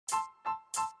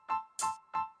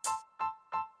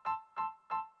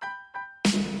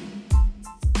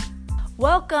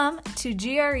Welcome to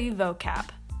GRE Vocab.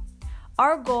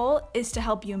 Our goal is to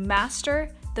help you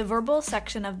master the verbal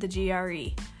section of the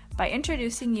GRE by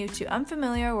introducing you to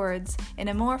unfamiliar words in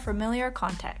a more familiar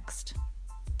context.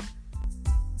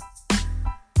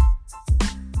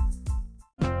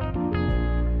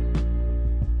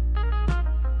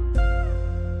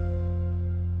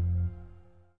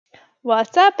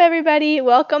 What's up, everybody?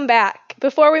 Welcome back.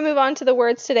 Before we move on to the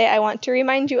words today, I want to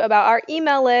remind you about our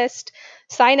email list.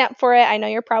 Sign up for it. I know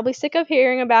you're probably sick of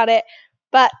hearing about it,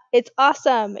 but it's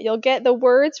awesome. You'll get the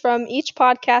words from each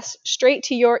podcast straight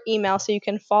to your email so you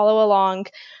can follow along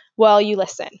while you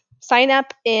listen. Sign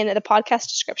up in the podcast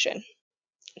description.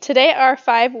 Today, our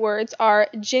 5 words are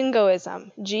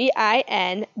jingoism,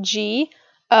 G-I-N-G-O-I-S-M,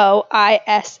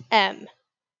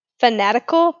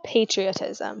 fanatical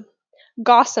patriotism,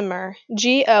 gossamer,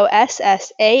 G-O-S-S-A-M-E-R,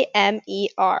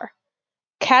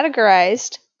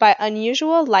 categorized by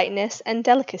unusual lightness and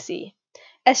delicacy,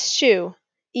 eschew,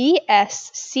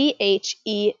 E-S-C-H-E-W,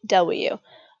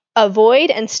 avoid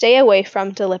and stay away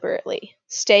from deliberately,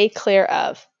 stay clear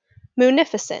of,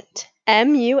 munificent,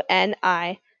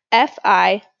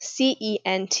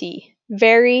 M-U-N-I-F-I-C-E-N-T,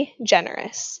 very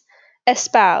generous,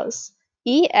 espouse,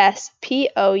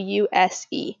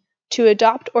 E-S-P-O-U-S-E, to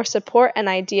adopt or support an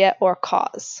idea or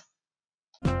cause.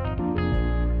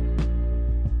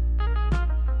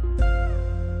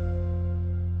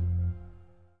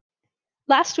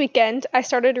 Last weekend, I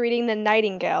started reading The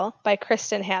Nightingale by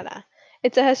Kristen Hanna.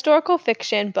 It's a historical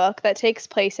fiction book that takes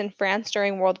place in France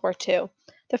during World War II.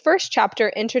 The first chapter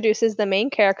introduces the main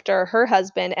character, her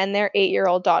husband, and their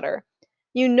 8-year-old daughter.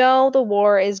 You know the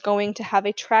war is going to have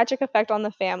a tragic effect on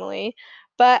the family,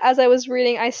 but as I was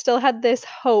reading, I still had this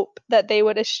hope that they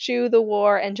would eschew the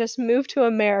war and just move to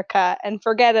America and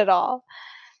forget it all.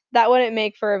 That wouldn't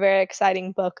make for a very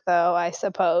exciting book, though, I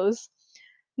suppose.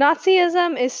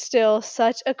 Nazism is still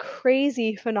such a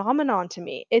crazy phenomenon to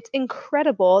me. It's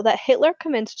incredible that Hitler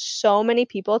convinced so many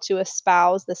people to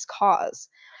espouse this cause.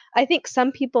 I think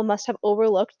some people must have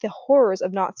overlooked the horrors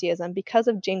of Nazism because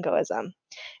of jingoism.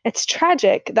 It's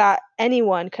tragic that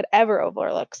anyone could ever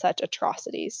overlook such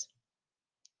atrocities.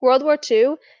 World War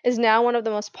II is now one of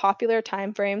the most popular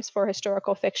time frames for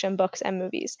historical fiction books and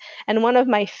movies, and one of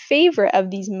my favorite of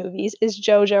these movies is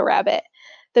Jojo Rabbit.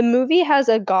 The movie has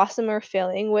a gossamer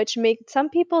feeling, which made some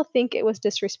people think it was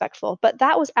disrespectful, but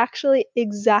that was actually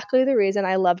exactly the reason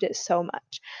I loved it so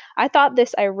much. I thought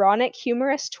this ironic,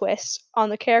 humorous twist on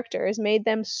the characters made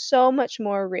them so much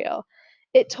more real.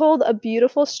 It told a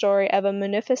beautiful story of a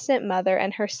munificent mother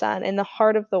and her son in the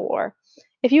heart of the war.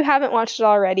 If you haven't watched it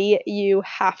already, you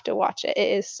have to watch it.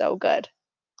 It is so good.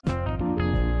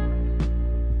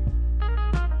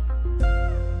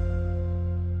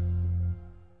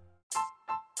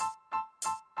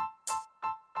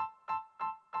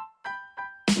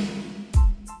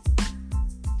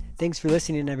 Thanks for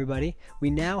listening, everybody.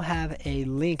 We now have a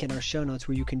link in our show notes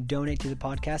where you can donate to the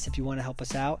podcast if you want to help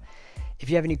us out. If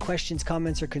you have any questions,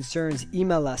 comments, or concerns,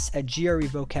 email us at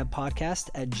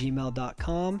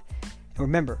grevocabpodcast@gmail.com. And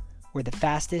remember, we're the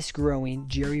fastest growing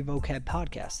GRE Vocab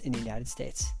podcast in the United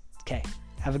States. Okay,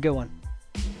 have a good one.